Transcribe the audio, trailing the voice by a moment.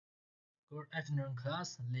Good afternoon,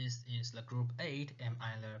 class. This is the group 8 and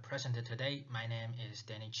I'm the presenter today. My name is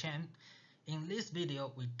Danny Chen. In this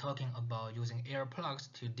video, we're talking about using earplugs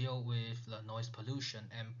to deal with the noise pollution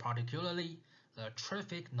and particularly the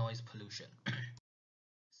traffic noise pollution.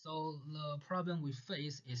 So the problem we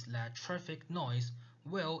face is that traffic noise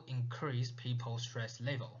will increase people's stress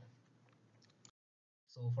level.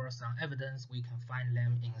 So for some evidence, we can find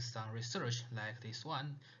them in some research like this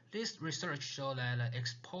one. This research shows that the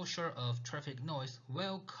exposure of traffic noise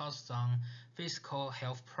will cause some physical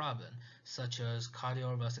health problems, such as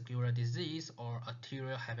cardiovascular disease or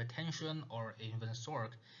arterial hypertension or even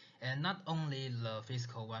stroke, and not only the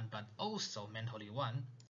physical one but also mentally one.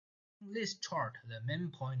 In this chart, the main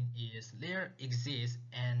point is there exists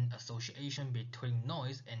an association between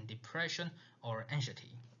noise and depression or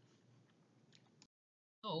anxiety.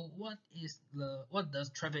 So what does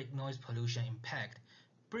traffic noise pollution impact?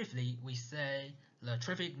 Briefly, we say the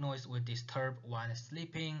traffic noise will disturb one's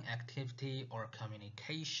sleeping, activity, or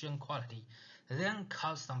communication quality, then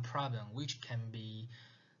cause some problem which can be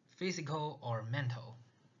physical or mental.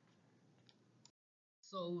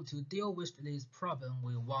 So to deal with this problem,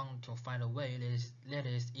 we want to find a way that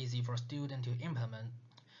is easy for students to implement.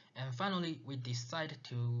 And finally, we decide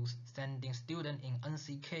to sending students in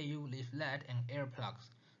NCKU leaflet and earplugs,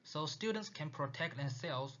 so students can protect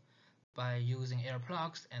themselves by using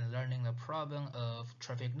earplugs and learning the problem of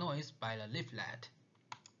traffic noise by the leaflet.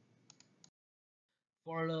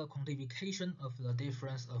 For the quantification of the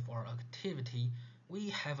difference of our activity, we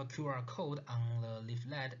have a QR code on the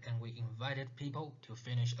leaflet and we invited people to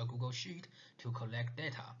finish a Google Sheet to collect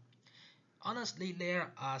data. Honestly,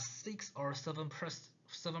 there are 6 or 7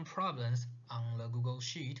 problems on the Google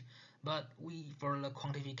Sheet, but for the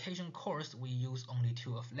quantification course we use only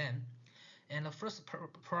 2 of them. And the first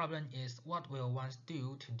problem is what will one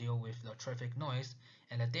do to deal with the traffic noise,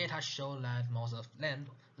 and the data show that most of them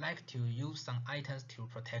like to use some items to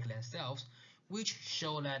protect themselves, which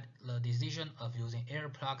show that the decision of using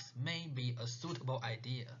earplugs may be a suitable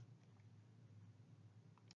idea.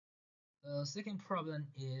 The second problem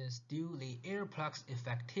is, do the earplugs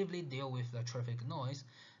effectively deal with the traffic noise?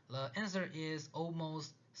 The answer is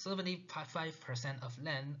almost 75% of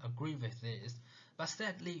them agree with this, but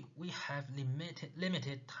sadly we have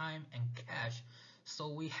limited time and cash, so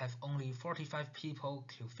we have only 45 people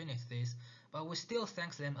to finish this, but we still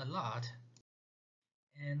thank them a lot.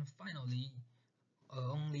 And finally,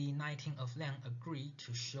 only 19 of them agree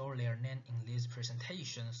to show their name in this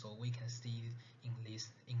presentation, so we can see in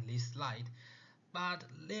this slide. But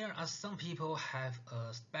there are some people have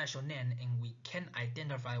a special name and we can't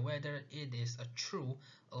identify whether it is a true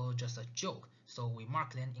or just a joke, so we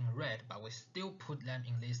mark them in red, but we still put them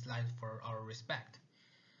in this slide for our respect.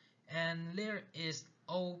 And there is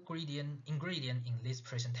all ingredient in this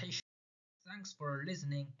presentation. Thanks for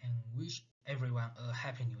listening and wish everyone a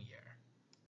happy new year.